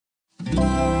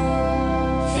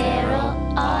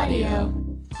Feral Audio.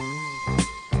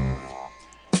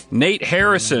 Nate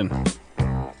Harrison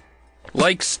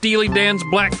likes Steely Dan's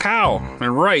Black Cow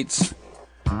and writes,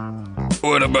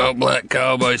 "What about Black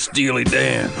Cow by Steely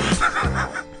Dan?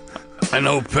 I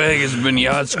know Peg has been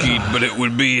yacht skied, but it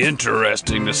would be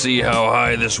interesting to see how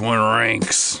high this one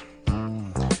ranks."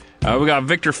 We got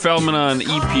Victor Feldman on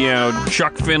E-piano,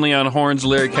 Chuck Finley on horns,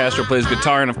 Larry Castro plays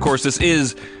guitar, and of course this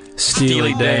is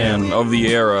Steely Dan of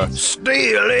the era.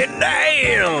 Steely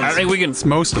Dan! I think we can... It's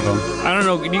most of them. I don't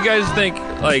know, do you guys think,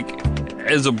 like,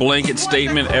 as a blanket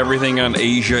statement, everything on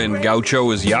Asia and Gaucho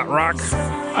is yacht rock?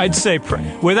 I'd say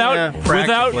without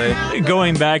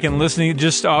going back and listening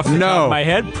just off the top of my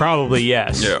head, probably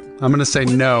yes. Yeah. I'm going to say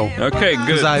no. Okay, good.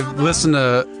 Because I've listened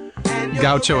to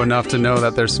Gaucho enough to know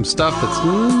that there's some stuff that's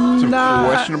some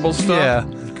questionable stuff? Yeah.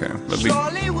 Okay.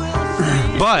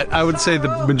 But I would say the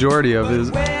majority of it is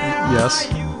yes.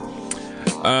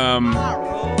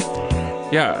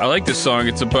 Yeah, I like this song.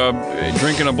 It's about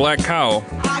drinking a black cow.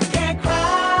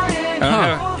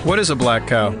 What is a black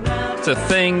cow? It's a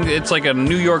thing. It's like a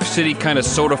New York City kind of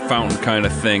soda fountain kind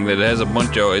of thing that has a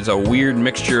bunch of. It's a weird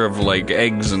mixture of like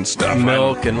eggs and stuff,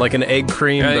 milk and like an egg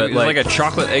cream. Yeah, but it's like a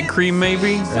chocolate egg cream,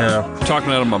 maybe. Yeah, I'm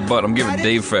talking out of my butt. I'm giving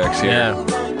Dave facts here. Yeah.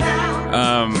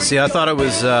 See, I thought it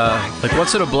was like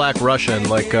what's it? A Black Russian,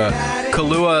 like a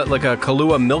Kahlua,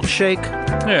 milkshake.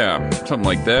 Yeah, something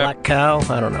like that. Black cow.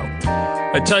 I don't know.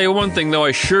 I tell you one thing though,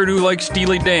 I sure do like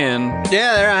Steely Dan.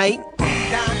 Yeah, they're right.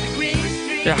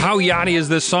 Yeah, how yachty is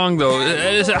this song, though?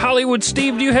 Is it Hollywood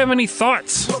Steve? Do you have any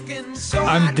thoughts?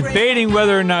 I'm debating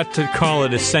whether or not to call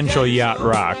it essential yacht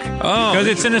rock. Oh. Because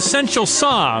it's an essential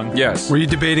song. Yes. Were you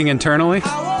debating internally?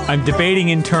 I'm debating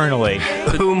internally.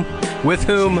 With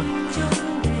whom?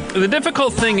 The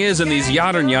difficult thing is, in these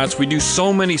yacht yachts, we do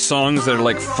so many songs that are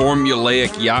like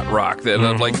formulaic yacht rock that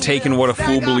have like taken What a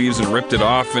Fool Believes and ripped it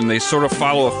off, and they sort of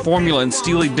follow a formula, and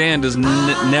Steely Dan does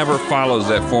never follows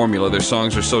that formula. Their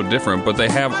songs are so different, but they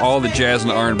have all the jazz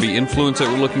and R&B influence that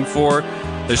we're looking for.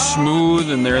 They're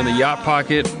smooth, and they're in the yacht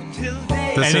pocket.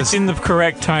 And it's in the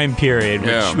correct time period,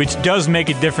 which does make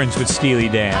a difference with Steely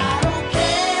Dan.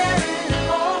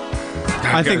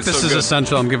 I think this is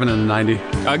essential. I'm giving it a 90.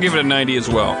 I'll give it a 90 as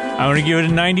well. I'm going to give it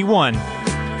a 91.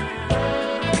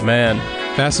 Man.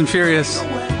 Fast and Furious.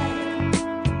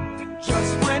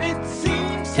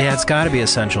 Yeah, it's got to be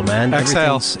essential, man.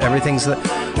 Exhale. Everything's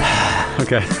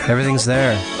okay. Everything's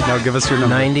there. Now give us your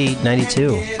number. 90, 92.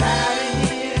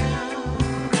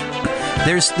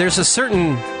 There's a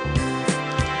certain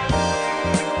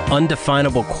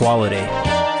undefinable quality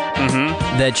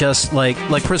that just like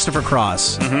Christopher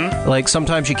Cross. Like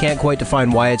sometimes you can't quite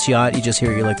define why it's yacht. You just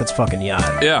hear you're like, that's fucking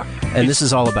yacht. Yeah. And this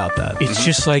is all about that. It's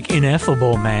just like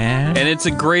ineffable, man. And it's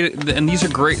a great. And these are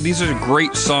great. These are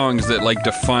great songs that like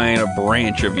define a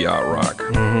branch of yacht rock.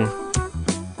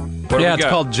 Yeah, it's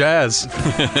called jazz.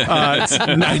 It's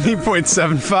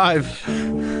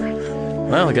 90.75.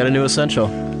 Well, I got a new essential.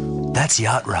 That's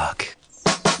yacht rock.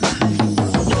 Is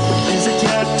it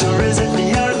yacht or is it the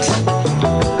yacht?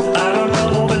 I don't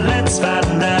know, but let's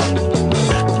find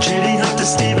out. Judy Hunter,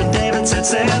 Stephen Davidson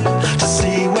said to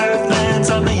see where it lands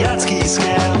on the yacht ski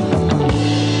scale.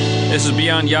 This is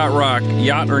Beyond Yacht Rock,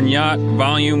 Yacht or Yacht,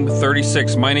 Volume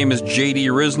 36. My name is J.D.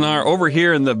 Riznar. Over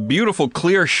here in the beautiful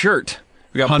clear shirt,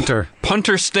 we got Punter.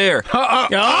 Punter Stare.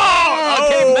 I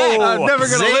came back. I'm never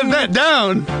going to live that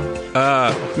down.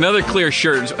 Another clear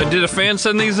shirt. Did a fan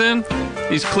send these in?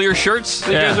 These clear shirts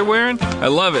that you guys are wearing? I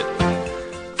love it.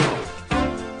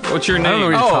 What's your name? I don't know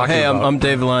what you're talking about. I'm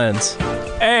Dave Lyons.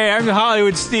 Hey, I'm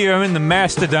Hollywood Steve. I'm in the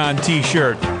Mastodon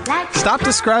t-shirt. Stop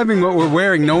describing what we're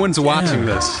wearing. No one's watching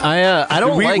this. I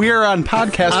don't like... We are on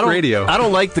podcast radio. I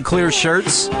don't like the clear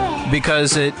shirts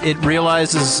because it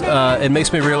realizes... it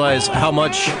makes me realize how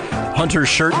much Hunter's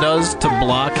shirt does to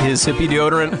block his hippie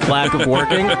deodorant lack of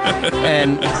working.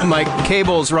 And my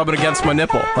cable's rubbing against my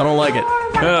nipple. I don't like it.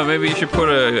 Maybe you should put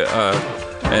a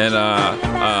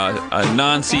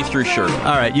non-see-through shirt.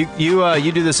 All right,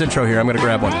 you do this intro here. I'm going to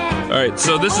grab one. All right,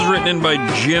 so this is written in by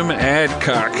Jim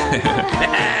Adcock.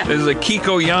 This is a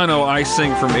Kiko Yano I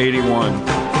Sing from 81.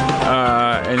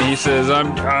 And he says,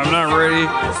 I'm not ready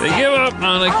to give up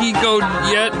on a Kiko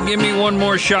yet. Give me one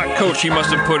more shot, coach. He must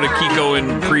have put a Kiko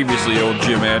in previously, old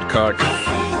Jim Adcock.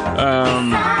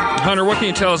 Hunter, what can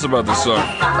you tell us about this song?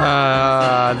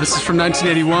 This is from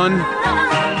 1981.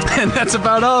 And that's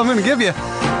about all I'm going to give you.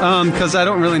 Because I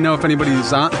don't really know if anybody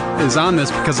is on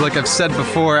this, because like I've said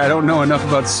before, I don't know enough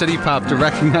about city pop to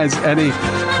recognize any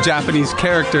Japanese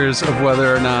characters of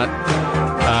whether or not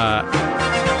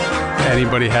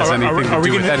anybody has anything to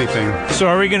do with anything. So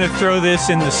are we going to throw this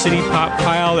in the city pop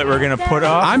pile that we're going to put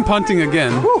off? I'm punting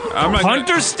again. I'm not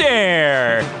Punter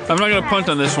stare. I'm not going to punt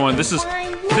on this one. This is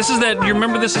that. You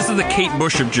remember this? This is the Kate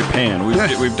Bush of Japan.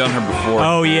 We've done her before.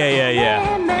 Oh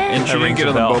yeah. And she didn't get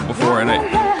on the boat before, and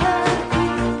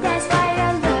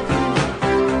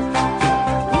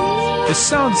this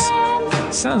sounds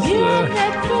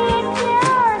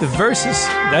the verses.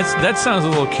 That sounds a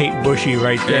little Kate Bushy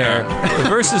right there. Yeah. The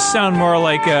verses sound more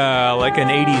like an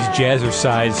 '80s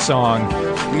jazzercise song.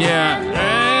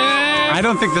 yeah. I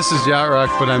don't think this is Yacht Rock,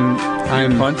 but I'm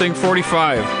Punting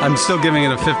 45. I'm still giving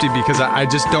it a 50 because I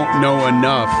just don't know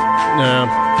enough. No.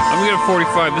 I'm going to give it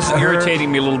 45. This is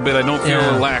irritating me a little bit. I don't feel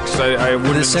relaxed. I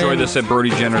wouldn't enjoy this at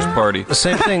Brody Jenner's party. The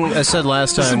same thing I said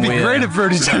last time. This would be great at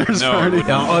Brody Jenner's party.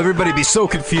 Everybody be so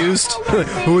confused.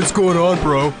 What's going on,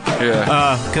 bro?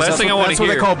 Yeah. Last thing I want to hear. That's what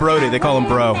they call Brody. They call him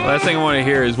bro. Last thing I want to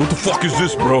hear is, what the fuck is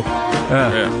this, bro?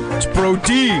 Yeah. It's Bro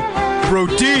D. Bro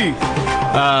D.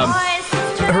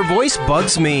 Her voice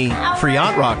bugs me for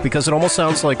Yacht Rock because it almost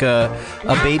sounds like a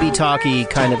baby talky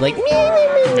kind of like.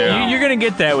 Yeah. You're gonna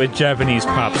get that with Japanese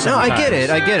pop. No, I get it.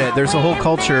 There's a whole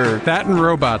culture. That and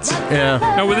robots. Yeah.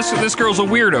 No, well, this girl's a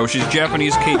weirdo. She's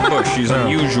Japanese Kate Bush. She's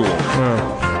unusual.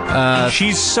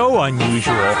 She's so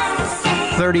unusual.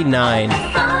 39.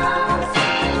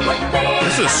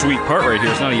 This is a sweet part right here.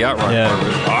 It's not a Yacht Rock part, but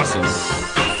it's awesome.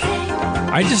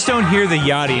 I just don't hear the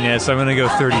yachtiness. I'm gonna go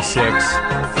 36.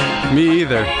 Me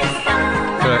either.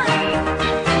 But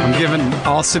I'm giving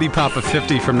all city pop a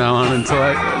 50 from now on until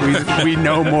we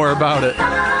know more about it.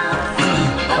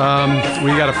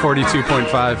 We got a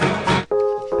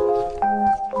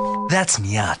 42.5. That's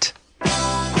Nyacht.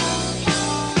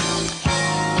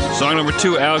 Song number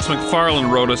 2, Alex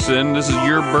McFarland wrote us in. This is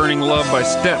Your Burning Love by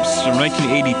Steps from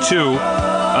 1982.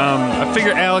 I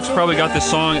figure Alex probably got this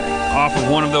song off of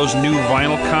one of those new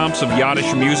vinyl comps of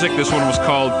yachtish music. This one was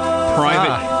called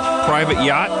Private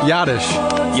Yacht? Yachtish.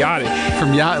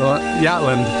 From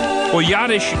Yachtland. Well,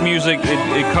 yachtish music,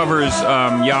 it covers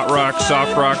yacht rock,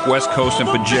 soft rock, West Coast, and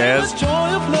pajazz.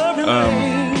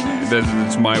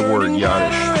 That's my word,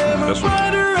 yachtish. That's what.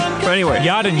 But anyway,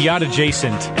 Yacht and yacht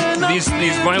adjacent. These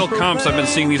vinyl comps, I've been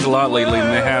seeing these a lot lately, and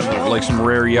they have like some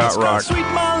rare yacht rock.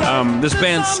 This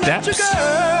band Steps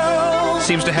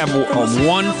seems to have a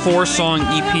 4-song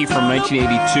EP from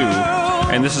 1982,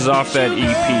 and this is off that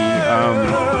EP.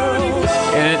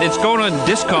 And it's going on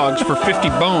Discogs for 50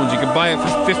 bones. You can buy it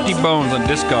for 50 bones on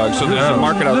Discogs. So there's a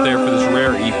market out there for this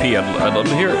rare EP. I'd love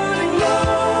to hear it.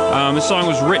 This song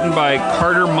was written by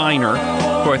Carter Miner,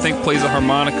 who I think plays the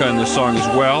harmonica in this song as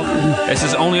well. It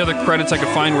says only other credits I could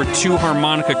find were 2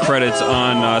 harmonica credits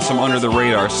on some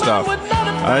under-the-radar stuff.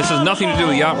 This has nothing to do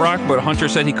with Yacht Rock, but Hunter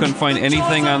said he couldn't find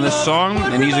anything on this song,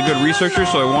 and he's a good researcher,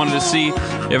 so I wanted to see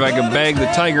if I could bag the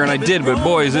tiger, and I did, but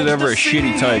boy, is it ever a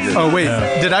shitty tiger. Oh, wait.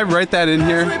 Did I write that in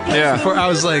here? Yeah. Before I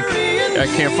was like... I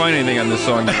can't find anything on this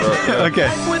song. Yeah. Okay.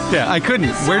 Yeah, I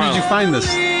couldn't. Where did you find this?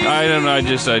 I don't know. I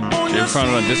found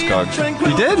it on Discogs. You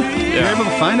did? You were able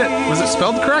to find it? Was it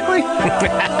spelled correctly?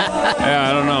 Yeah,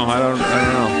 I don't know. I don't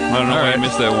know why I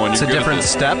missed that one. It's a different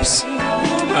Steps.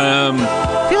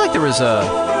 I feel like there was a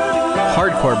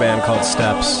hardcore band called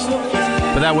Steps,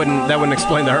 but that wouldn't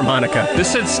explain the harmonica. This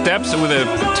said Steps with a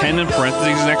 10 in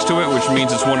parentheses next to it, which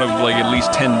means it's one of like at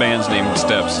least 10 bands named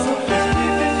Steps.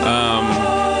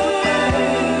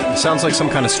 Sounds like some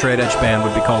kind of straight edge band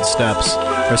would be called Steps,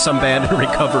 or some band in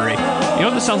recovery. You know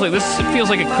what this sounds like? This feels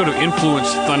like it could have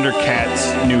influenced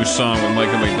Thundercats' new song with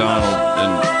Michael McDonald.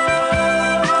 And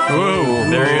whoa,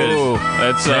 there he is.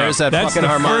 There's that fucking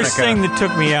harmonica. That's the first thing that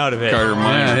took me out of it. Carter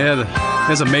Miner. Yeah,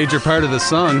 that's a major part of the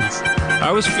song.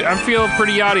 I'm feeling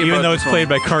pretty yachty. Even though it's played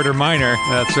by Carter Miner.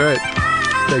 That's right.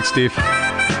 Thanks, Steve.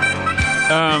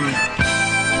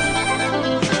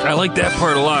 I like that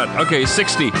part a lot. Okay,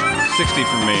 60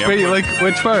 for me. Wait, you like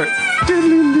which part?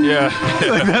 Yeah.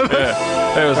 Like that? Yeah.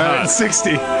 That was hot.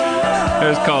 60.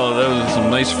 That was some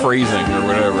nice phrasing or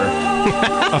whatever.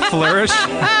 A flourish?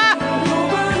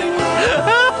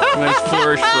 Nice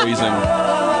flourish phrasing.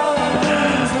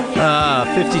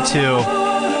 52.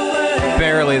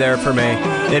 Barely there for me.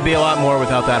 It'd be a lot more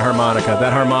without that harmonica.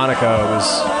 That harmonica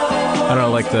was, I don't know,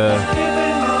 like the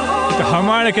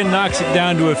harmonica knocks it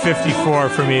down to a 54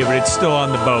 for me, but it's still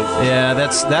on the boat. Yeah,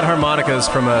 that harmonica is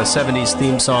from a 70s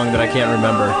theme song that I can't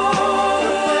remember.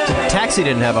 Taxi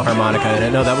didn't have a harmonica in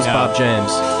it. No, that was Bob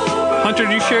James. Hunter,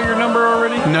 do you share your number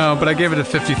already? No, but I gave it a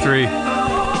 53.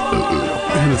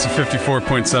 And it's a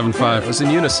 54.75. It was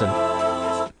in unison.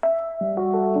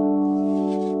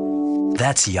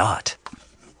 That's Yacht.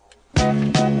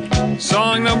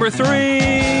 Song number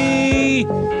 3,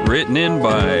 written in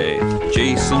by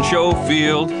Jason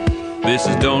Schofield. This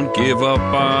is Don't Give Up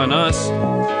on Us.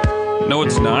 No,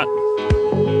 it's not.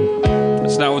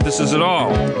 It's not what this is at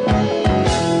all. Do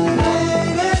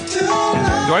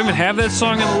I even have that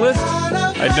song on the list?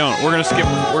 I don't. We're gonna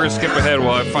skip ahead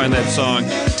while I find that song.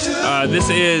 This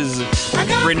is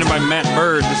written by Matt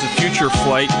Bird. This is Future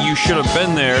Flight. You should have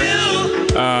been there.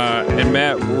 And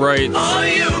Matt writes.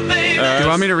 Do you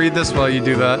want me to read this while you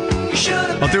do that?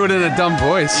 I'll do it in a dumb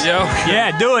voice.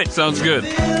 Yeah, do it. Sounds good.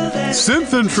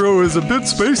 Synth intro is a bit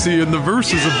spacey and the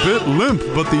verse is a bit limp,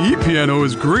 but the E-piano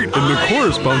is great and the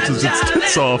chorus bounces its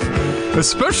tits off,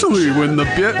 especially when the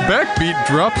backbeat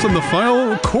drops on the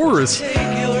final chorus.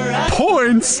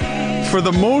 Points for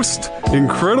the most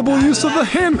incredible use of the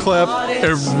hand clap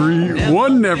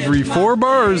every 4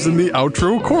 bars in the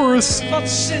outro chorus.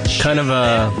 Kind of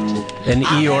an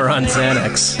Eeyore on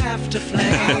Xanax.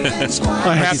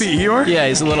 A happy Eeyore? Yeah,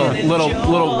 he's a little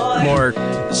more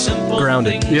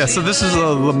grounded. Yeah, so this is a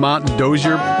Lamont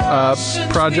Dozier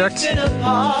project.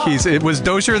 Was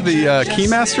Dozier the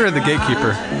keymaster or the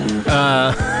gatekeeper?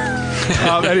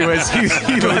 Anyways,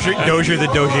 Dozier the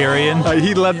Dozerian.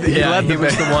 He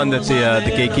was the one that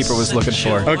the gatekeeper was looking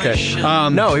for. Okay.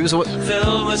 No, he was.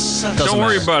 Don't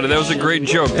worry about it. That was a great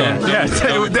joke.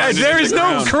 There is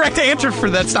no correct answer for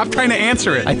that. Stop trying to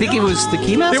answer it. I think it was the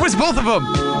keymaster. It was both of them.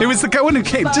 It was the guy when it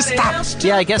came. Just stop.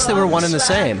 Yeah, I guess they were one and the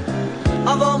same.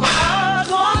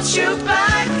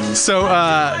 So,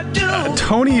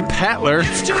 Tony Patler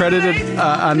credited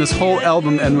on this whole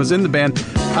album and was in the band.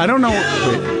 I don't know,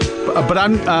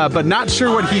 but not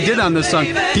sure what he did on this song.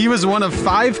 He was one of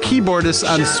 5 keyboardists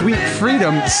on Sweet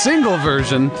Freedom single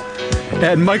version,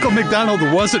 and Michael McDonald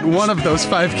wasn't one of those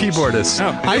 5 keyboardists.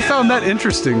 Oh. I found that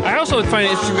interesting. I also find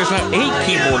it interesting there's not 8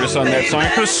 keyboardists on that song. I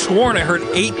could have sworn I heard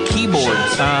 8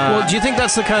 keyboards. Well, do you think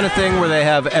that's the kind of thing where they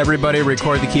have everybody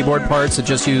record the keyboard parts and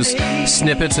just use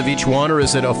snippets of each one, or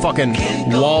is it a fucking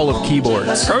wall of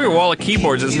keyboards? Probably a wall of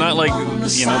keyboards. It's not like,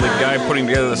 the guy putting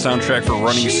together the soundtrack for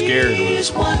Running Scared was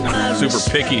super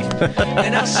picky.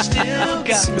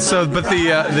 So, but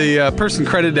the person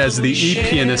credited as the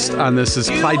E-pianist on this is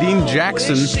Clydeen Jackson.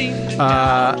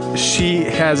 She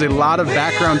has a lot of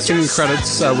background singing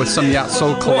credits with some Yacht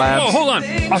Soul collabs. Oh, hold on.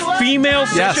 A female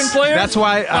session player? That's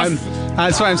why I'm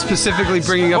specifically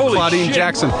bringing up Holy Claudine shit.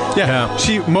 Jackson. Yeah,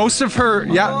 she most of her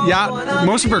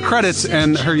most of her credits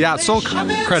and her Yacht Soul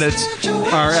credits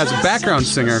are as a background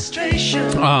singer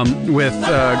with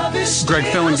Greg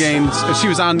Fillingane's. She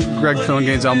was on Greg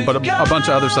Fillingane's album, but a bunch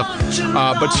of other stuff.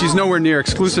 But she's nowhere near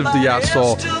exclusive to Yacht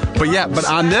Soul. But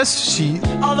on this, she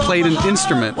played an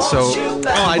instrument. So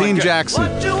Clydeen Jackson.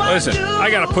 Listen, I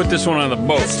gotta put this one on the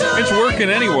boat. It's working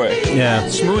anyway. Yeah.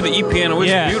 Smooth E-piano is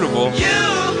beautiful.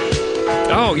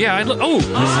 Oh yeah!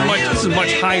 This is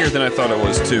much higher than I thought it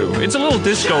was too. It's a little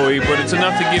disco-y, but it's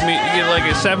enough to get like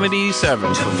a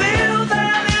 77.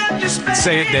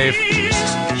 Say it, Dave.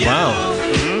 Wow.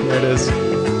 Mm-hmm. There it is.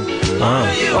 Wow.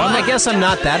 Well, I guess I'm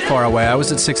not that far away. I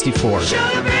was at 64.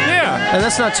 Yeah. And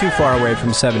that's not too far away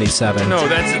from 77. No,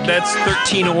 that's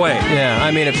 13 away. Yeah,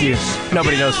 I mean,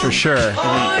 nobody knows for sure.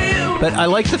 But I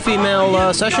like the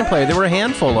female session player. There were a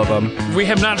handful of them. We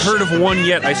have not heard of one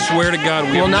yet. I swear to God,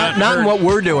 we have not not heard. in what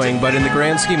we're doing, but in the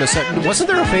grand scheme of wasn't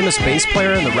there a famous bass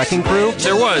player in the Wrecking Crew?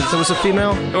 There was. There was a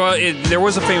female. Well, there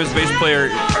was a famous bass player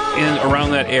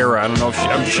around that era. I don't know if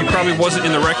she probably wasn't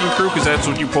in the Wrecking Crew because that's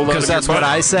what you pulled out. Because that's what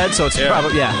I said. So it's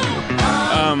probably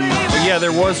But yeah,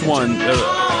 there was one.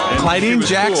 Clydeen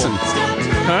Jackson. Cool.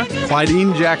 Huh?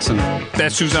 Clydeen Jackson.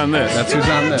 That's who's on this. That's who's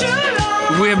on this.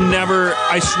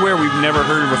 I swear we've never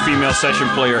heard of a female session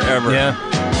player ever. Yeah.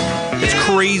 It's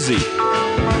crazy.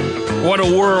 What a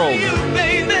world.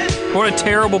 What a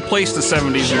terrible place the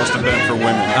 70s must have been for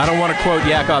women. I don't want to quote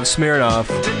Yakov Smirnoff,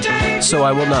 so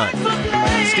I will not.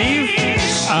 Steve?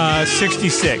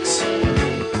 66.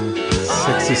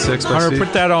 66. Hunter,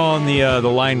 put that on the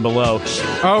line below.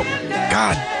 Oh,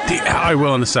 God. I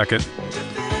will in a second.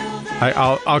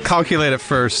 I'll calculate it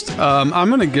first. I'm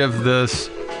going to give this...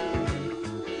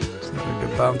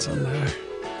 Good bounce on there.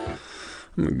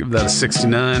 I'm going to give that a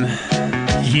 69.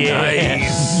 Yeah.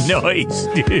 Nice,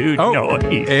 dude.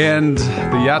 Nice. And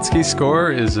the Yatsky score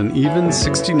is an even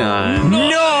 69.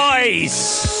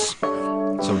 Nice!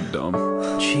 So dumb.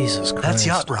 Jesus Christ. That's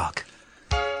Yacht Rock.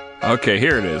 Okay,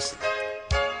 here it is.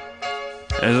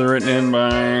 As written in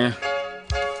by...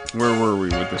 Where were we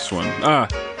with this one?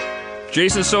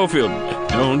 Jason Schofield.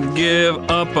 Don't give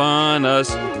up on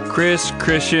us.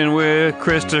 Christian with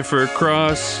Christopher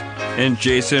Cross. And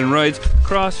Jason writes,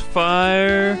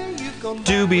 Crossfire,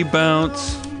 Doobie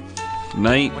Bounce.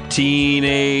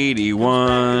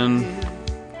 1981.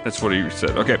 That's what he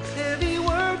said. Okay.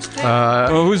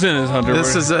 Well, who's in this, Hunter?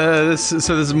 This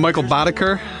is Michael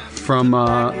Boddicker from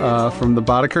the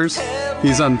Boddikers.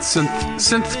 He's on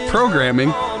synth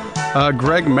programming.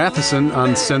 Greg Matheson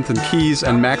on synth and keys,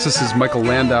 and Maxis is Michael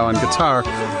Landau on guitar.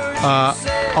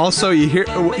 Also,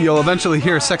 you'll eventually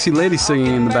hear a sexy lady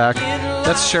singing in the back.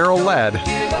 That's Cheryl Ladd.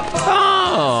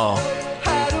 Oh,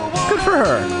 good for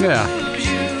her. Yeah.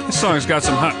 This song's got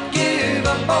some hot.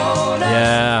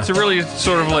 Yeah. It's a really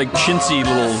sort of like chintzy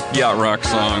little yacht rock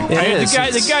song.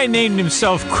 The guy named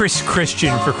himself Chris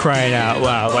Christian, for crying out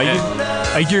loud.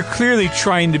 Like you're clearly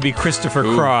trying to be Christopher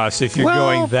Cross if you're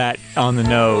going that on the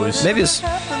nose. Maybe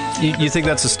you think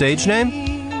that's a stage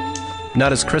name,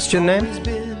 not his Christian name?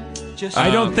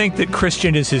 I don't think that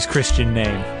Christian is his Christian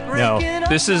name. No.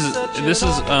 This is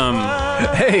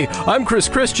Hey, I'm Chris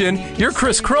Christian. You're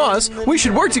Chris Cross. We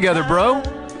should work together, bro.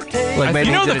 Like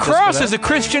maybe the cross is a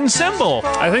Christian symbol.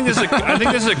 I think this is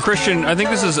a Christian. I think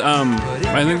this is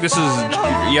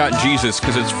Yacht Jesus,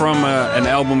 because it's from an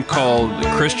album called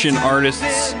Christian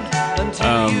Artists.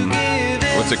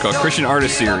 What's it called? Christian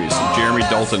Artist Series. Jeremy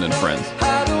Dalton and Friends.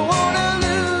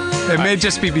 It may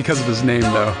just be because of his name,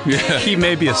 though. Yeah. He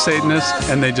may be a Satanist,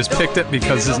 and they just picked it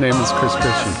because his name is Chris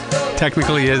Christian.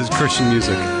 Technically, it is Christian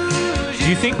music. Do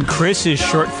you think Chris is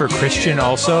short for Christian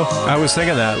also? I was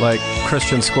thinking that, like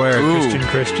Christian Square. Ooh,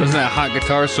 Christian. Isn't that a hot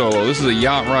guitar solo? This is a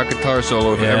yacht rock guitar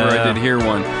solo, if ever I did hear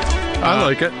one. I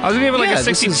like it. I was going to give it like a Yeah,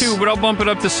 62, but I'll bump it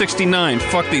up to 69.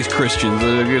 Fuck these Christians.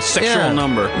 They're a sexual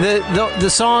number. The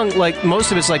song, like,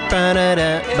 most of it's like,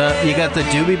 ba-da-da, but you got the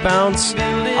doobie bounce.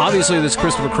 Obviously, there's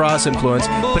Christopher Cross influence,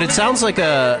 but it sounds like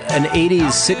an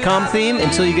 80s sitcom theme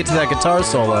until you get to that guitar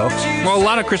solo. Well, a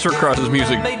lot of Christopher Cross's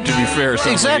music, to be fair,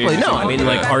 sounds Exactly. like 80s. No, I mean,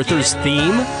 like Arthur's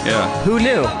theme. Yeah. Who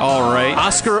knew? All right.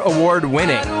 Oscar award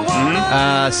winning.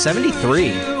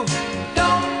 73.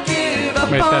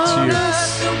 Wait, that's you.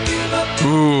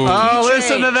 Ooh. Oh,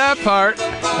 listen to that part.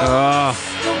 I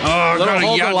got a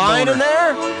Hold yacht the line boner. in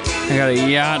there. I got a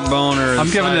yacht boner.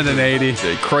 I'm giving it an 80.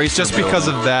 Just because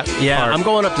of that part. I'm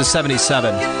going up to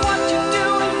 77.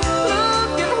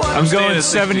 I'm going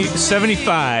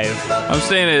 75. I'm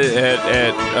staying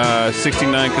at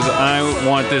 69 because I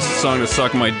want this song to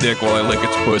suck my dick while I lick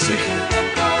its pussy.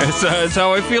 That's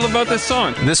how I feel about this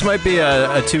song. This might be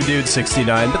a two dude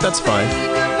 69, but that's fine.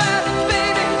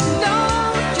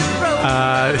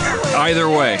 Either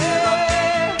way.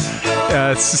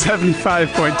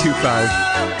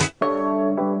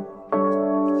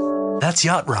 75.25. That's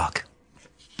Yacht Rock.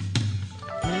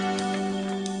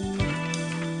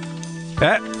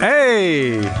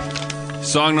 Hey!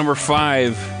 Song number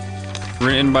 5,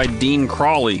 written by Dean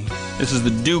Crawley. This is the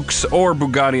Dukes or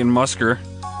Bugatti and Musker.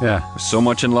 Yeah. So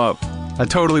Much in Love. I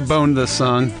totally boned this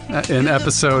song in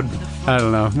episode, I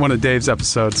don't know, one of Dave's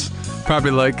episodes.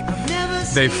 Probably like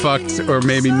they fucked, or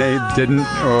maybe they didn't,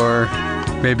 or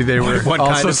maybe they were What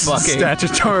also kind of fucking?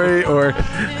 statutory, or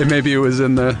maybe it was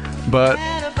in the butt.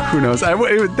 Who knows? That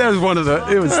was one of the.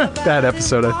 It was that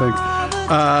episode, I think.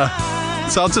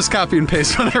 So I'll just copy and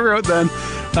paste what I wrote then.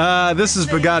 This is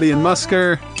Bugatti and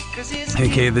Musker,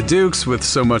 aka the Dukes, with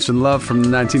So Much in Love from the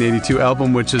 1982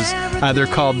 album, which is either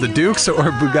called the Dukes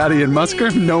or Bugatti and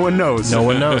Musker. No one knows. No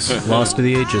one knows. Lost to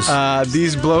the ages.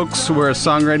 These blokes were a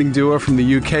songwriting duo from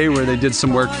the UK where they did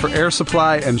some work for Air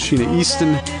Supply and Sheena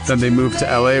Easton. Then they moved to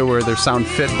LA where their sound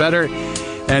fit better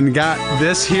and got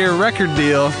this here record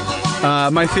deal.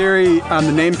 My theory on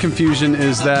the name confusion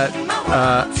is that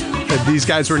these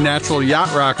guys were natural yacht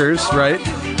rockers, right?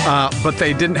 But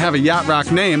they didn't have a yacht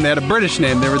rock name. They had a British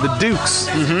name. They were the Dukes.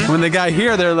 Mm-hmm. When they got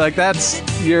here, they're like, "That's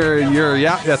your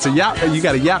yacht. That's a yacht. You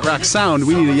got a yacht rock sound.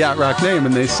 We need a yacht rock name."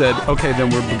 And they said, "Okay,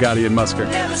 then we're Bugatti and Musker."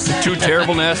 Two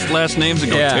terrible last names that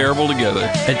go terrible together.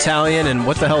 Italian and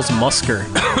what the hell's Musker?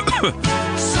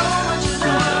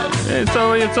 It's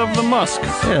of the musk.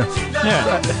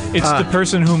 Yeah. It's the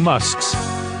person who musks.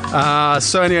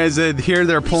 So anyways, here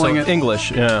they're pulling it.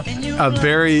 English, yeah. A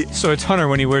very... So it's Hunter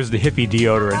when he wears the hippie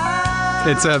deodorant.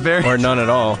 It's a very... Or none at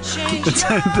all.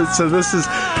 So this is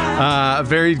a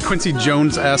very Quincy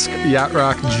Jones-esque yacht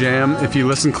rock jam. If you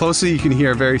listen closely, you can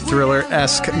hear a very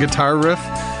Thriller-esque guitar riff.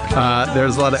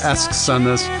 There's a lot of esques on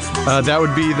this. That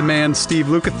would be the man Steve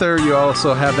Lukather. You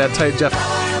also have that tight Jeff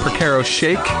Porcaro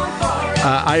shake.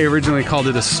 I originally called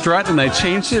it a strut, and I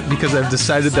changed it because I've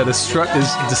decided that a strut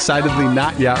is decidedly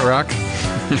not yacht rock.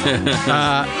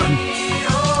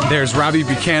 There's Robbie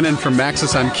Buchanan from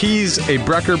Maxis on keys, a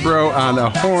Brecker Bro on a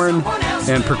horn,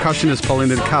 and percussionist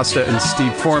Paulina DaCosta and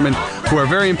Steve Foreman, who are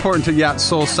very important to Yacht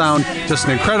Soul Sound. Just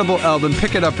an incredible album.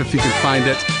 Pick it up if you can find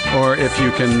it, or if you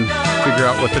can figure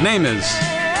out what the name is.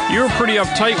 You were pretty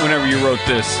uptight whenever you wrote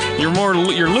this. You're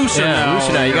looser now.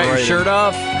 Looser now. You got your shirt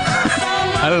off.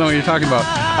 I don't know what you're talking about.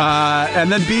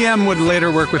 And then BM would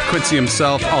later work with Quincy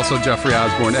himself, also Jeffrey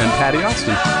Osborne and Patty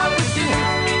Austin.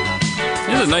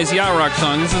 This is a nice yacht rock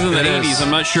song. This is in the 80s.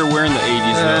 I'm not sure where in the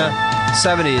 80s, though.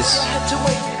 70s.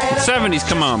 70s,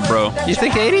 come on, bro. You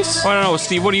think 80s? I don't know,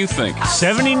 Steve, what do you think?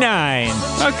 79.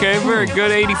 Okay, very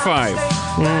good. 85.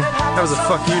 That was a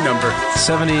fuck you number.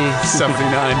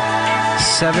 79.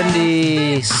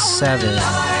 77.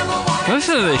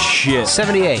 Listen to this shit.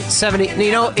 78. 70.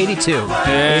 82.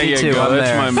 There 82, you go. I'm That's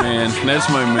there. my man. That's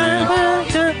my man.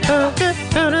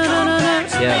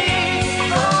 Yeah.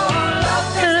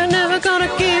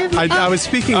 I was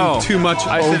speaking too much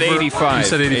I over... said 85. You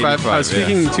said 85? I was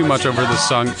speaking too much over this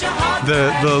song.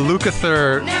 The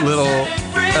Lukather little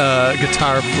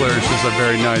guitar flourishes are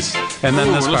very nice. And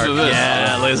then this part. Listen to this.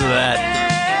 Yeah, listen to that.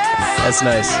 That's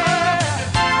nice.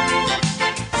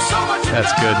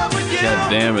 That's good. God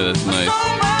damn it, that's nice.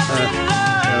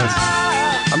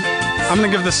 I'm going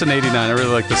to give this an 89. I really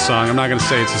like this song. I'm not going to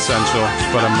say it's essential,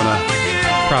 but I'm going to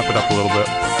prop it up a little bit.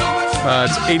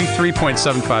 It's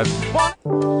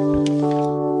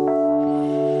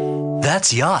 83.75.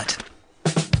 That's Yacht.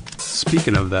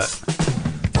 Speaking of that,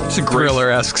 It's a great,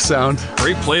 thriller-esque sound.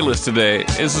 great playlist today.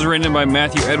 This is written by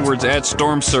Matthew Edwards at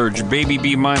Storm Surge. Baby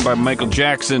Be Mine by Michael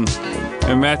Jackson.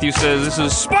 And Matthew says this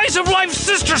is Spice of Life's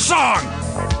sister song.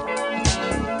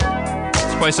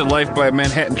 Spice of Life by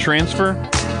Manhattan Transfer.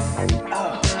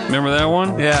 Remember that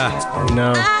one? Yeah.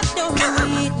 No.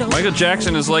 Michael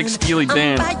Jackson is like Steely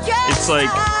Dan. It's like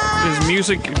his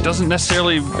music doesn't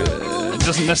necessarily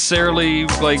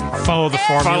like Follow the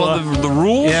formula. follow the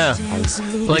rules. Yeah.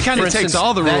 Like, He kind for of takes instance,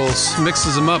 all the that- rules,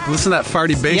 mixes them up. Listen to that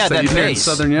farty bass Yeah, that you that hear in bass.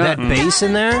 Southern Yacht. That bass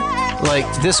in there, like,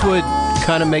 this would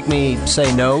kind of make me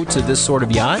say no to this sort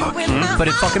of yacht, but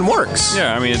it fucking works.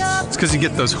 Yeah, I mean, It's because you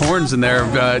get those horns in there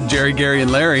of Jerry, Gary,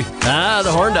 and Larry. Ah,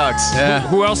 the horn dogs. Yeah.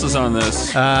 who else is on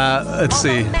this? Let's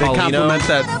see. They Paulino. complement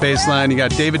that bass line. You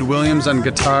got David Williams on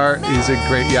guitar. He's a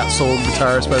great yacht soul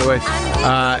guitarist, by the way.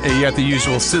 You got the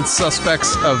usual synth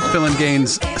suspects of Phil and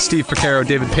Gaines, Steve Porcaro,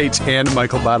 David Pates, and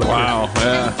Michael Bottom. Wow,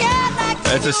 yeah.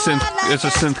 It's a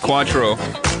synth quattro.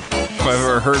 If I've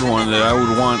ever heard one that I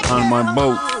would want on my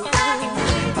boat.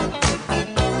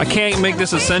 I can't make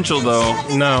this essential though,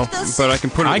 No. but I can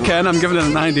put it. I can. I'm giving it a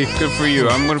 90. Good for you.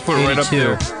 I'm gonna put it right up 82.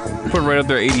 there. Put it right up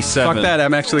there. 87. Fuck that.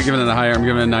 I'm actually giving it a higher. I'm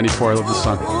giving it a 94. I love this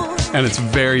song. And it's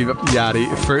very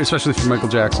yachty, especially for Michael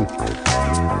Jackson.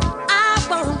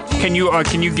 Can you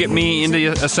get me into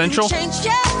essential?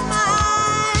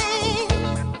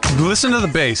 Listen to the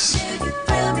bass.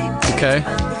 Okay?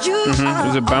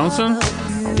 Is it bouncing?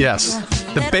 Yes.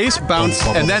 The bass bounce,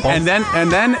 and then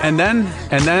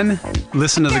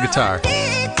listen to the guitar.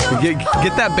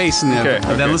 Get that bass in there, Okay, and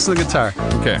then okay. listen to the guitar,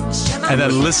 Okay. and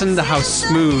then listen to how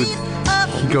smooth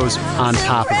he goes on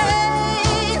top of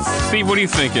it. Steve, what are you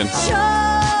thinking?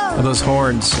 Those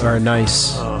horns are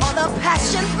nice.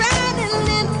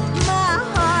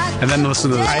 And then listen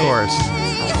to this chorus.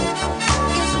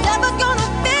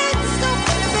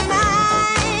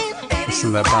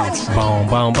 Listen to that bounce. Boom,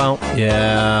 boom, boom.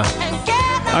 Yeah.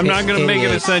 I'm not gonna make it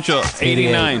 88. essential.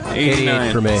 89.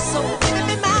 88 for me.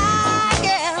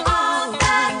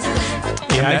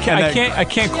 Yeah, I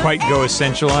can't quite go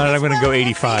essential on it. I'm going to go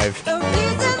 85.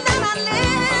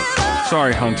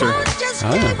 Sorry, Hunter.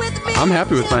 I'm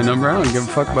happy with my number. I don't give a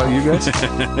fuck about you guys.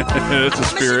 That's a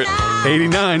spirit.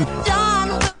 89.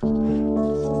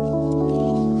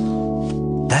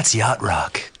 That's Yacht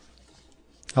Rock.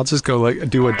 I'll just go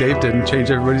do what Dave did and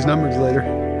change everybody's numbers later.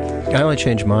 I only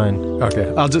changed mine.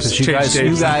 Okay, I'll just You change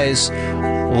guys,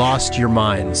 Dave's. lost your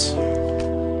minds.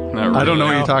 Not really. I don't know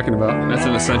what you're talking about. That's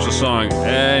an essential song.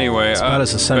 Anyway, Not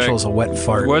as essential as a wet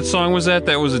fart. What song was that?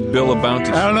 That was a Bill of Bounty.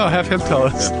 I don't know. Have him tell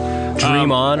us.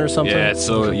 Dream on or something? Yeah, it's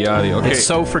so yachty. Okay, It's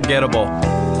so forgettable.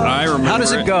 I remember. How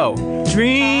does it go?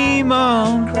 Dream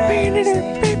on.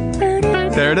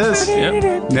 There it is.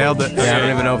 Yep. Nailed it. Yeah, I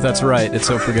don't even know if that's right. It's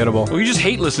so forgettable. Well, you just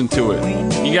hate listening to it.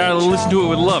 You gotta listen to it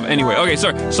with love. Anyway, okay,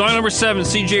 sorry. Song number 7,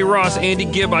 C.J. Ross, Andy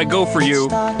Gibb, I Go For You.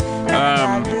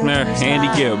 Andy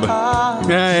Gibb.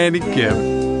 Yeah, Andy Gibb.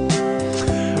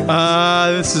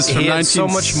 This is from He had so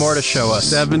much more to show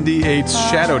us. 78's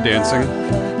Shadow Dancing.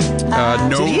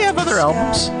 No, Did he have other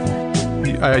albums?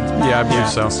 yeah, I believe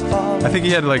so. I think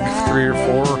he had like 3 or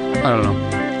 4. I don't know.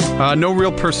 No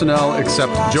real personnel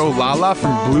except Joe Lala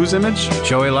from Blues Image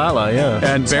Joey Lala, yeah.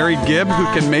 and Barry Gibb, who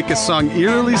can make a song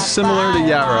eerily similar to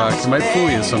Yacht Rock. It might fool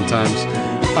you sometimes.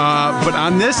 But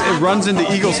on this, it runs into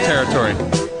Eagles territory.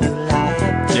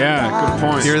 Yeah,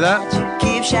 good point. Hear that?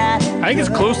 I think it's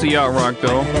close to Yacht Rock,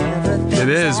 though. It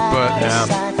is, but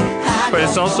But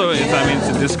it's also, it's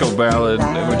a disco ballad,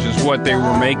 which is what they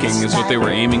were making, is what they were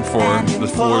aiming for, the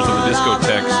floors of the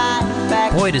discotheques.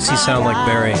 Boy, does he sound like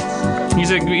Barry.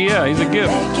 He's a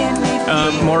gift.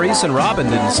 Maurice and Robin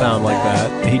didn't sound like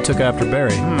that. He took after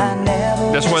Barry.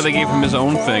 That's why they gave him his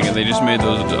own thing, and they just made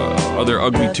those other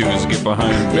ugly twos get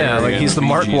behind. Yeah, Barry like he's the and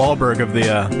Mark Bee Gees. Wahlberg of the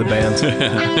band.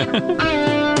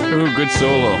 Ooh, good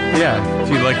solo. yeah, if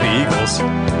you like the Eagles.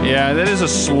 Yeah, that is a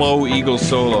slow Eagles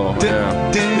solo.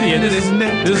 Yeah. Yeah, this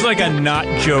is like a not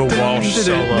Joe Walsh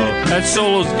solo. That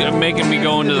solo's making me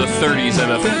go into the 30s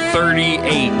at a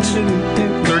 38.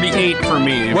 38 for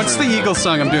me. What's the Eagles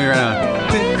song I'm doing right now?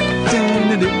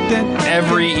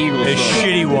 Every Eagles A song.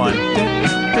 shitty one.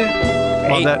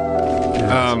 Well, that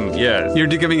Yeah. you're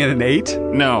giving it an 8?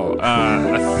 No,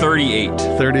 a 38.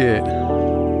 38.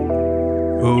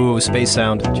 Ooh, space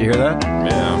sound. Did you hear that?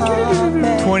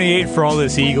 Yeah. 28 for all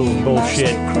this Eagles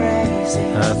bullshit.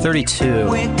 32. You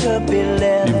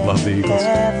love the Eagles.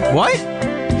 What?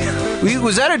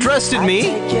 Was that addressed at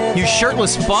me? You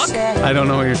shirtless fuck? I don't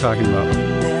know what you're talking about.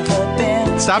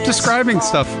 Stop describing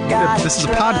stuff. This is a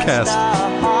podcast.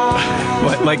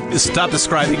 What, like, stop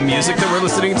describing music that we're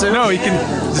listening to? No, you can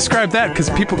describe that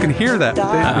because people can hear that.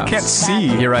 They can't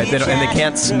see. You're right, and they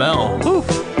can't smell.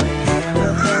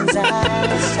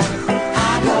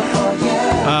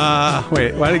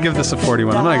 Wait, why did I give this a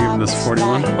 41? I'm not giving this a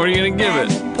 41. What are you going to give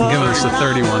it? I'm giving this a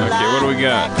 31. Okay, what do we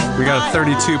got? We got a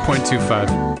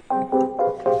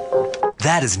 32.25.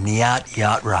 That is Nyacht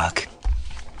Yacht Rock.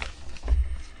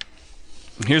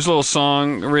 Here's a little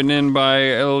song written in by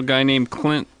a little guy named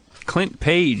Clint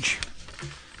Page.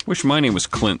 Wish my name was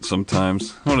Clint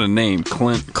sometimes. What a name,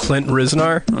 Clint. Clint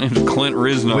Riznar? My name's Clint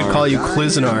Riznar. We call you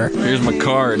Kliznar. Here's my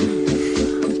card.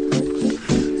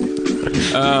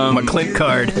 My Clint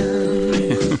card.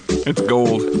 It's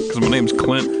gold, because my name's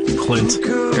Clint. Clint.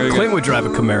 Clint would drive a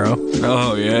Camaro.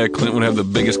 Oh, yeah, Clint would have the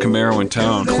biggest Camaro in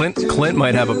town. Clint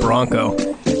might have a Bronco.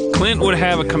 Clint would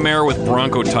have a Camaro with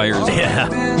Bronco tires. Yeah.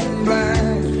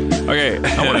 Okay.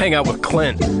 I want to hang out with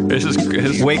Clint. This is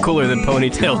Way cooler than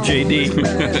Ponytail JD.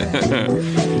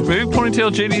 Maybe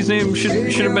Ponytail JD's name should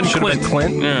have been Should have been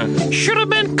Clint. Yeah. Should have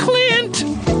been Clint.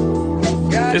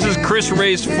 This is Chris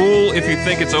Ray's "Fool If You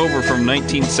Think It's Over" from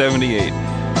 1978.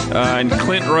 And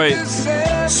Clint writes,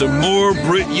 "Some more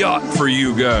Brit Yacht for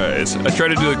you guys." I tried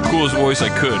to do the coolest voice I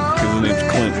could because his name's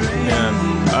Clint. Yeah.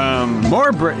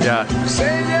 More Brit Yacht.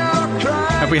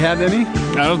 Have we had any?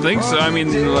 I don't think so. I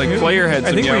mean, like Player had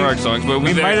some Yacht Rock songs, but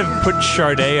we might have put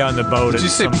Sade on the boat. Did you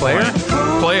say Player?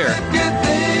 Player.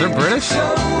 They're British?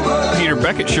 Peter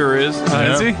Beckett sure is.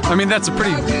 Is he? I mean, that's a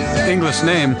pretty English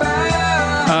name.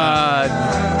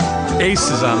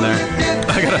 Ace is on there.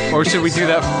 Or should we do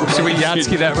that? Should we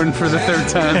Yatsky that one for the third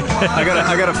time? I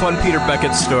got a fun Peter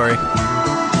Beckett story.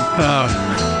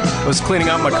 I was cleaning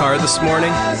out my car this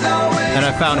morning, and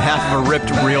I found half of a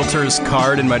ripped realtor's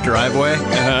card in my driveway.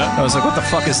 I was like, what the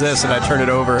fuck is this? And I turned it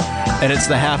over, and it's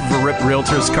the half of a ripped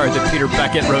realtor's card that Peter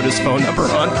Beckett wrote his phone number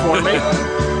on for me.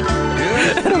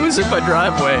 And it was in my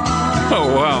driveway.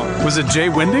 Oh, wow. Was it Jay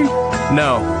Winding?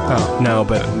 No. Oh. No,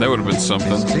 but... That would have been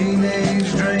something.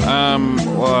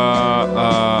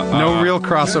 No real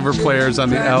crossover players on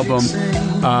the album,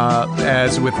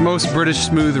 as with most British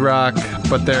smooth rock,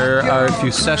 but there are a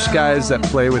few sesh guys that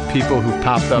play with people who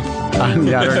popped up on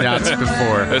Yacht or Yachts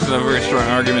before. That's a very strong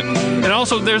argument. And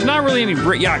also, there's not really any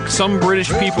yacht. Some British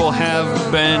people had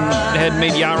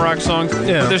made yacht rock songs, but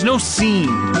there's no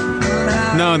scene.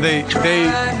 No, they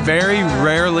very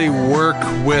rarely work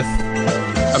with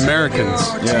Americans.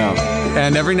 Yeah.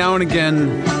 And every now and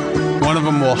again, one of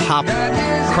them will hop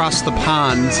across the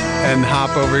pond and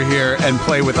hop over here and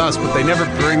play with us, but they never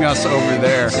bring us over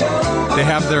there. They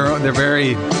have they're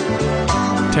very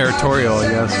territorial, I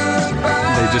guess.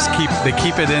 They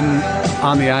keep it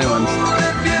on the island.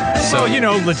 So,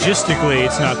 logistically,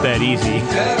 it's not that easy.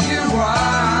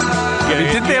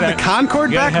 Didn't they have the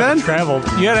Concorde back then? You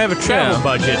gotta have a travel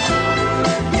budget.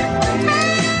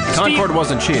 Concorde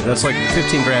wasn't cheap. That's like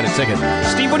 $15,000 a ticket.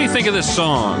 Steve, what do you think of this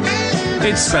song?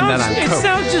 It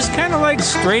sounds just kind of like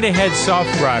straight ahead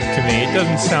soft rock to me. It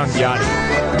doesn't sound yachty.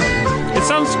 It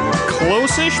sounds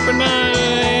close-ish, but not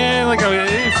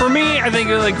for me. I think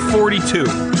like 42.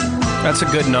 That's a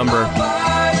good number.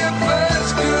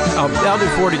 I'll do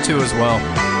 42 as well.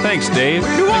 Thanks, Dave.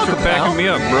 Thanks for backing me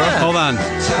up, bro. Hold on.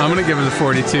 I'm going to give it a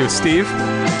 42. Steve?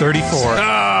 34.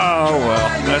 Oh, well,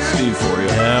 that's Steve for you.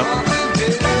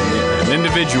 An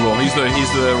individual. He's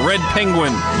the red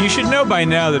penguin. You should know by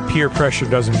now that peer pressure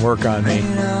doesn't work on me.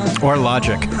 Or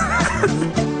logic.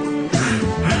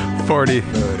 40.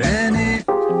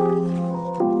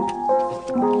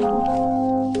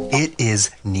 It is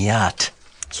Nyacht.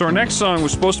 So our next song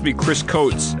was supposed to be Chris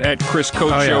Coates at Chris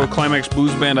Coates Show, Climax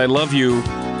Blues Band, I Love You.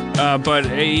 But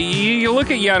you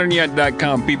look at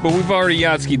yachtandyacht.com, people. We've already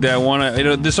yachtskied that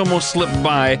one. This almost slipped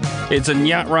by. It's a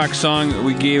Yacht Rock song.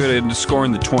 We gave it a score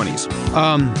in the 20s.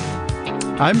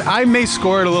 I may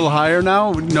score it a little higher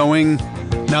now, knowing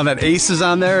now that Ace is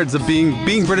on there. It's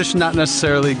being British not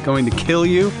necessarily going to kill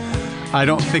you. I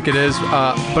don't think it is.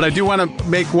 But I do want to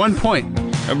make one point.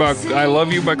 About I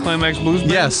Love You by Climax Blues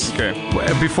Band? Yes. Okay.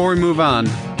 Before we move on,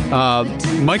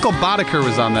 Michael Boddicker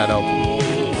was on that album.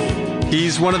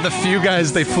 He's one of the few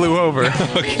guys they flew over.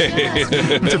 Okay.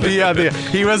 To be on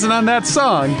he wasn't on that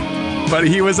song, but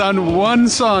he was on one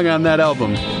song on that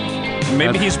album.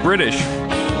 Maybe he's British.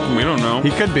 We don't know. He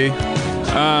could be.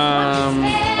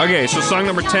 Okay, so song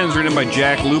number 10 is written by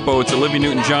Jack Lupo. It's Olivia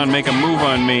Newton-John, Make a Move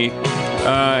on Me.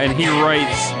 And he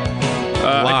writes...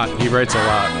 a lot. He writes a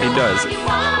lot. He does.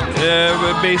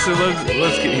 But basically,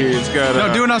 let's get here. It's got...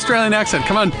 No, do an Australian accent.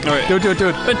 Come on. All right. Do it.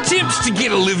 Attempts to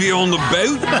get Olivia on the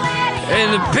boat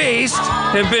and the past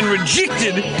have been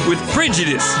rejected with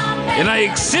prejudice. And I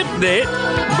accept that,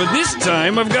 but this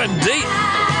time I've got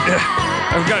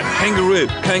I've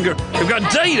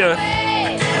got data.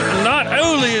 Not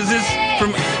only is this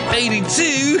from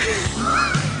 82,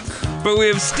 but we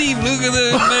have Steve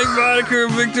Lukather, Meg Boddicker,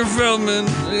 Victor Feldman.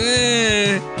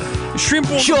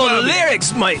 Shrimp on Sure, the the barbie.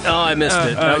 lyrics might... Oh, I missed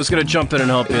it. I was going to jump in and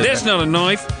help you. That's not a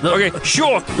knife. Okay,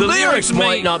 sure. The lyrics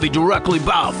might not be directly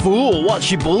about a fool or what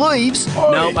she believes.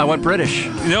 No, I went British.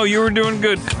 No, you were doing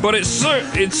good. But it's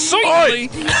certainly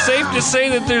safe to say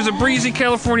that there's a breezy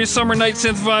California summer night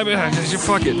synth vibe.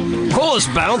 Fuck it. Course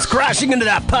bounce crashing into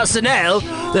that personnel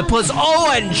that puts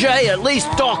O&J at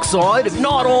least dockside, if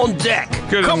not on deck.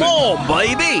 Good Come enough. on,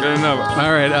 baby. Good enough.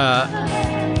 All right.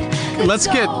 Let's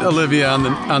get Olivia on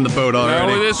the boat already.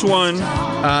 Now with this one,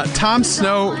 Tom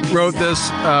Snow wrote this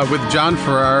with John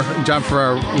Farrar. John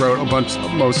Farrar wrote a bunch,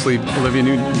 mostly Olivia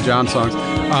Newton-John songs.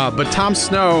 But Tom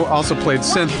Snow also played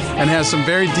synth and has some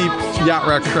very deep yacht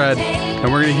rock cred.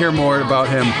 And we're going to hear more about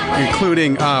him,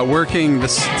 including working the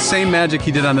same magic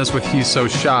he did on this with He's So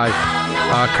Shy.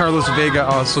 Carlos Vega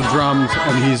also drummed,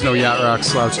 and he's no yacht rock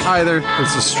slouch either.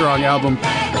 It's a strong album.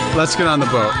 Let's get on the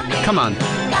boat. Come on.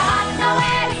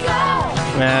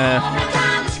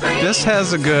 This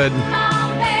has a good...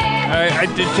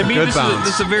 to me, Good this bounce.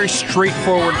 is a very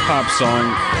straightforward pop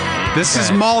song. This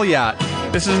is mall yacht.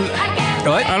 This is...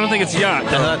 What? I don't think it's yacht.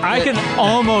 I can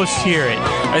almost hear it.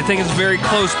 I think it's very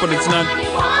close, but it's not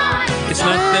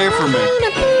there for me.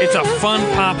 It's a fun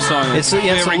pop song. It's a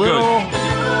very good.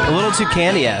 little too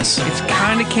candy ass. It's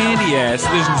kind of candy ass.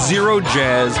 There's zero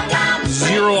jazz,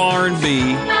 zero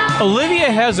R&B.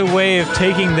 Olivia has a way of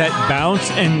taking that bounce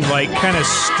and like kind of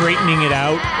straightening it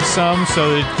out some,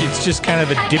 so that it's just kind of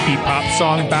a dippy pop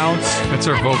song bounce. It's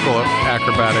her vocal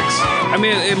acrobatics. I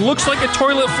mean, it looks like a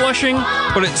toilet flushing,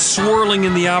 but it's swirling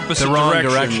in the opposite The wrong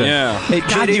direction. Yeah. Hey,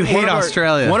 God, JD, you hate one of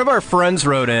Australia. One of our friends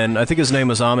wrote in, I think his name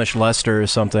was Amish Lester or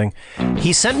something.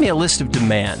 He sent me a list of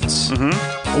demands.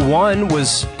 Mm-hmm. One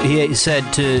was, he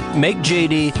said to make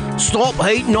JD stop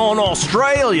hating on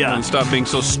Australia. And stop being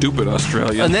so stupid,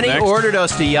 Australia. And then he Next. ordered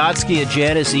us to Yachtski a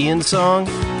Janice Ian song.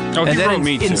 Oh, he and then wrote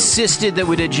me too. insisted that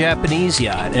we did Japanese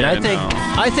Yacht. And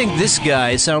I think this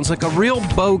guy sounds like a real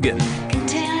bogan.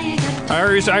 I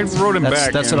wrote him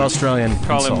back. That's an and Australian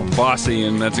Call insult. him bossy,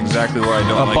 and that's exactly why I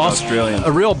don't like Australian.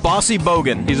 A real bossy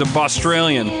bogan. He's a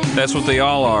Australian. That's what they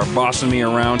all are. Bossing me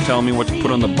around, telling me what to put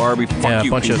on the Barbie. Fuck Yeah, you,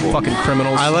 a bunch people. of fucking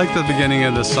criminals. I like the beginning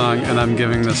of this song, and I'm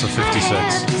giving this a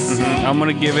 56. I'm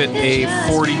going to give it a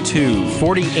 42.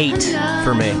 48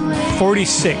 for me.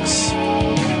 46.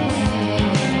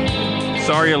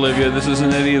 Sorry, Olivia, this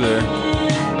isn't it either.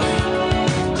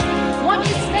 Won't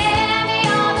you spare me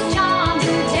all the charms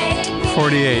and take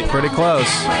 48. Pretty close.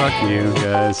 Fuck you,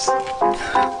 guys.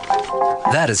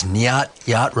 That is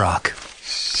Yacht Rock.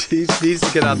 She needs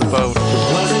to get on the boat.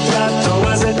 Was it yacht or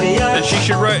was it the yacht? And she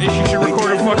should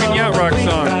record a fucking Yacht Rock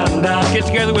song. Get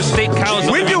together with State Cows.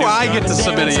 When do I get to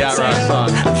submit a yacht rock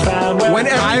song?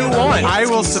 Whenever you want. I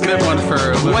will submit one for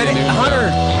Olivia When, Newton-John.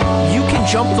 Hunter, you can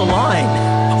jump the line.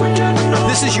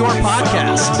 This is your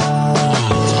podcast.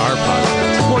 It's our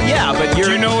podcast. Well, yeah, but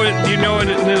Do you know an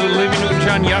Olivia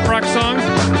Newton-John Yacht Rock song?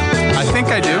 I think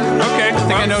I do. Okay. I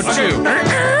think I know two.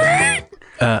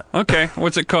 Okay,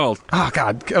 what's it called? Oh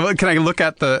God, can I look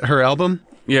at her album?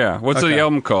 Yeah, what's the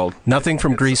album called? Nothing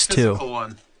from Grease 2.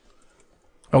 One.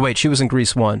 Oh, wait, she was in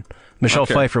Grease 1. Michelle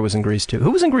Okay. Pfeiffer was in Grease 2.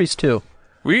 Who was in Grease 2?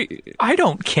 I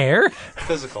don't care.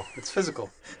 Physical. It's physical.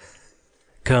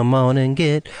 Come on and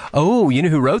get... Oh, you know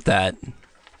who wrote that?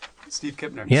 Steve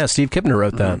Kipner. Yeah, Steve Kipner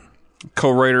wrote that.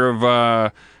 Co-writer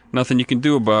of Nothing You Can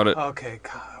Do About It. Okay,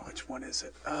 God, which one is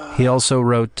it? He also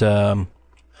wrote the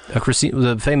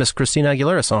famous Christina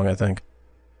Aguilera song, I think.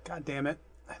 God damn it!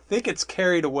 I think it's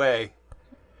Carried Away.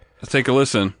 Let's take a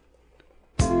listen.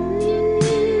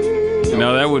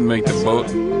 No, that wouldn't make the boat.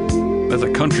 That's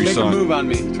a country Make song. a move on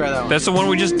me. Try that one. That's the one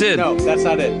we just did. No, that's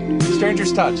not it.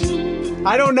 Stranger's Touch.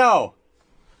 I don't know.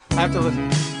 I have to listen.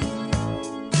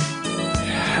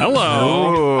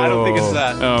 Hello. I don't think it's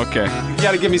that. Oh, okay. You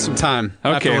got to give me some time.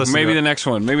 I have to Okay, listen maybe to the it. next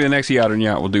one. Maybe the next Yacht and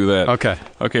Yacht will do that. Okay.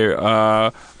 Okay,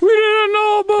 we didn't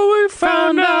know, but we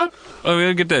found out. Oh,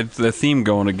 we'll get the theme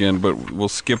going again, but we'll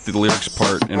skip the lyrics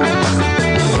part and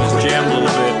just jam a little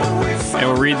bit. And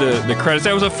we'll read the credits.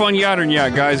 That was a fun Yacht and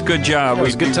Yacht, guys. Good job. That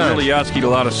was a good time. Really yacht-skied a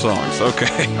lot of songs.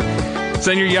 Okay.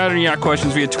 Send your Yacht and Yacht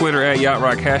questions via Twitter at Yacht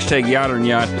Rock, hashtag Yacht and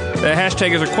Yacht. That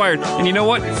hashtag is required. And you know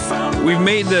what? We've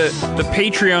made the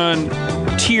Patreon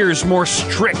tiers more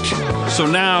strict. So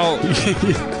now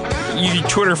you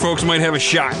Twitter folks might have a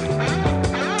shot.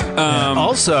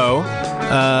 Also,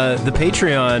 the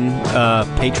Patreon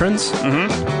patrons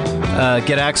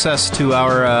get access to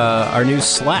our new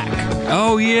Slack.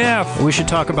 Oh, yeah. We should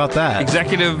talk about that.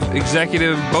 Executive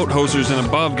boat hosters and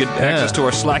above get access to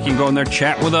our Slack. You can go in there,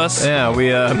 chat with us. Yeah,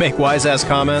 we make wise-ass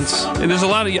comments. And there's a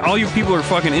lot of all you people are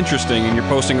fucking interesting, and you're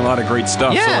posting a lot of great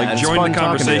stuff. Yeah, so like it's join fun the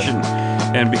talking to you.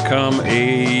 conversation and become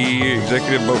a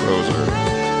executive boat hoster.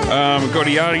 Go to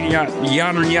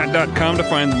yachtandyacht.com to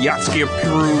find Yachtski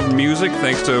approved music.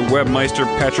 Thanks to webmeister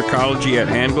Patrickology at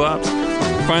Handglops.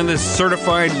 Find this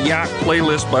certified yacht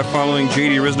playlist by following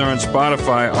JD Risner on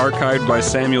Spotify, archived by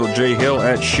Samuel J. Hill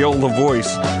at Shill the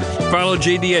Voice. Follow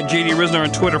JD at JD Risner on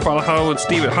Twitter. Follow Hollywood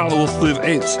Steve at Hollywood Steve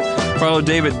 8. Follow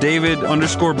David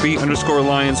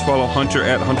 _B_Lions. Follow Hunter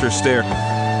at Hunter Stare.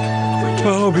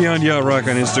 Follow Beyond Yacht Rock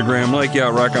on Instagram. Like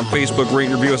Yacht Rock on Facebook.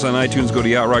 Rate and review us on iTunes. Go to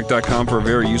yachtrock.com for a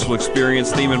very useful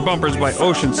experience. Theme and bumpers by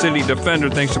Ocean City Defender.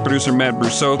 Thanks to producer Matt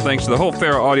Brousseau. Thanks to the whole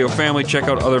Farrah Audio family. Check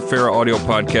out other Farrah Audio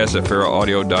podcasts at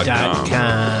farrahaudio.com.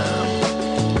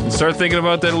 And start thinking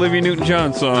about that Olivia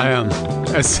Newton-John song. I am.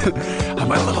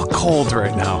 I'm a little cold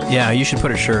right now. Yeah, you should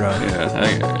put a shirt on.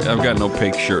 Yeah, I've got an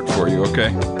opaque shirt for you,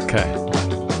 okay? Okay.